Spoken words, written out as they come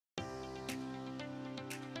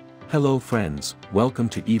Hello friends, welcome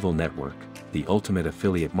to Evol Network, the ultimate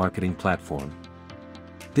affiliate marketing platform.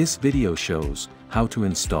 This video shows how to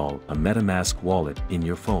install a MetaMask wallet in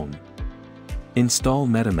your phone. Install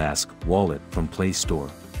MetaMask Wallet from Play Store.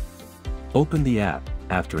 Open the app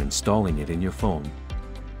after installing it in your phone.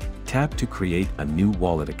 Tap to create a new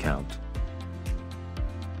wallet account.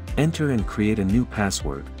 Enter and create a new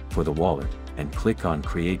password for the wallet and click on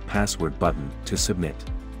Create Password button to submit.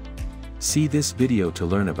 See this video to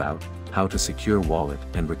learn about how to secure wallet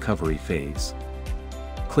and recovery phase.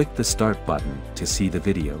 Click the Start button to see the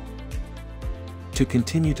video. To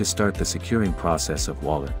continue to start the securing process of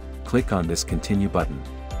wallet, click on this Continue button.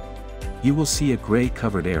 You will see a gray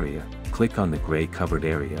covered area. Click on the gray covered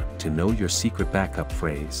area to know your secret backup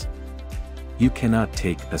phrase. You cannot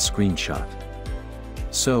take a screenshot.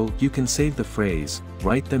 So, you can save the phrase,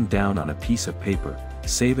 write them down on a piece of paper,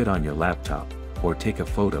 save it on your laptop, or take a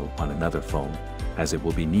photo on another phone, as it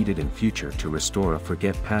will be needed in future to restore a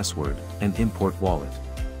forget password and import wallet.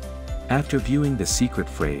 After viewing the secret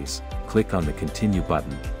phrase, click on the Continue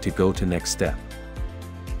button to go to next step.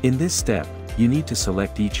 In this step, you need to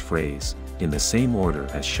select each phrase, in the same order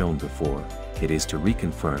as shown before. It is to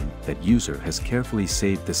reconfirm that user has carefully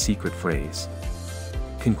saved the secret phrase.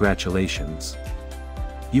 Congratulations!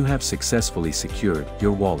 You have successfully secured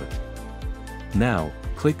your wallet. Now,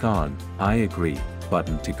 click on I agree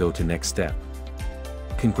button to go to next step.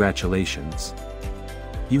 Congratulations!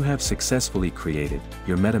 You have successfully created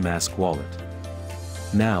your MetaMask wallet.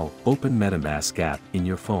 Now, open MetaMask app in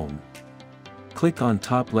your phone. Click on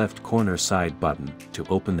top left corner side button to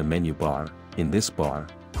open the menu bar. In this bar,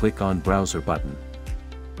 click on Browser button.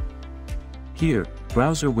 Here,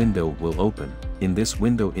 browser window will open. In this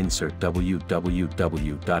window insert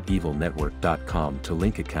www.evolnetwork.com to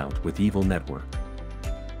link account with Evol Network.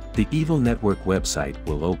 The Evol Network website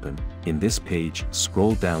will open. In this page,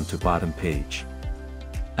 scroll down to bottom page.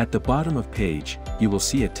 At the bottom of page, you will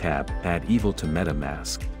see a tab, Add Evol to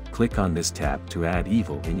MetaMask. Click on this tab to add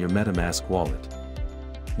Evol in your MetaMask wallet.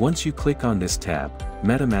 Once you click on this tab,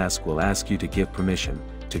 MetaMask will ask you to give permission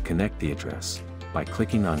to connect the address. By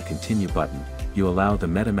clicking on Continue button, you allow the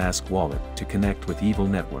MetaMask wallet to connect with Evol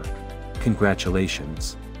Network.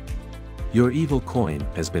 Congratulations! Your Evol coin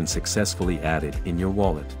has been successfully added in your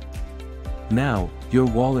wallet. Now, your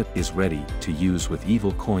wallet is ready to use with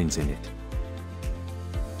Evol coins in it.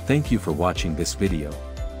 Thank you for watching this video.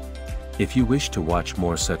 If you wish to watch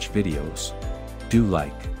more such videos, do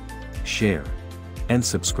like, share, and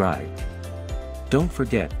subscribe. Don't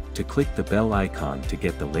forget to click the bell icon to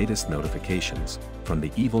get the latest notifications from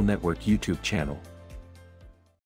the Evol Network YouTube channel.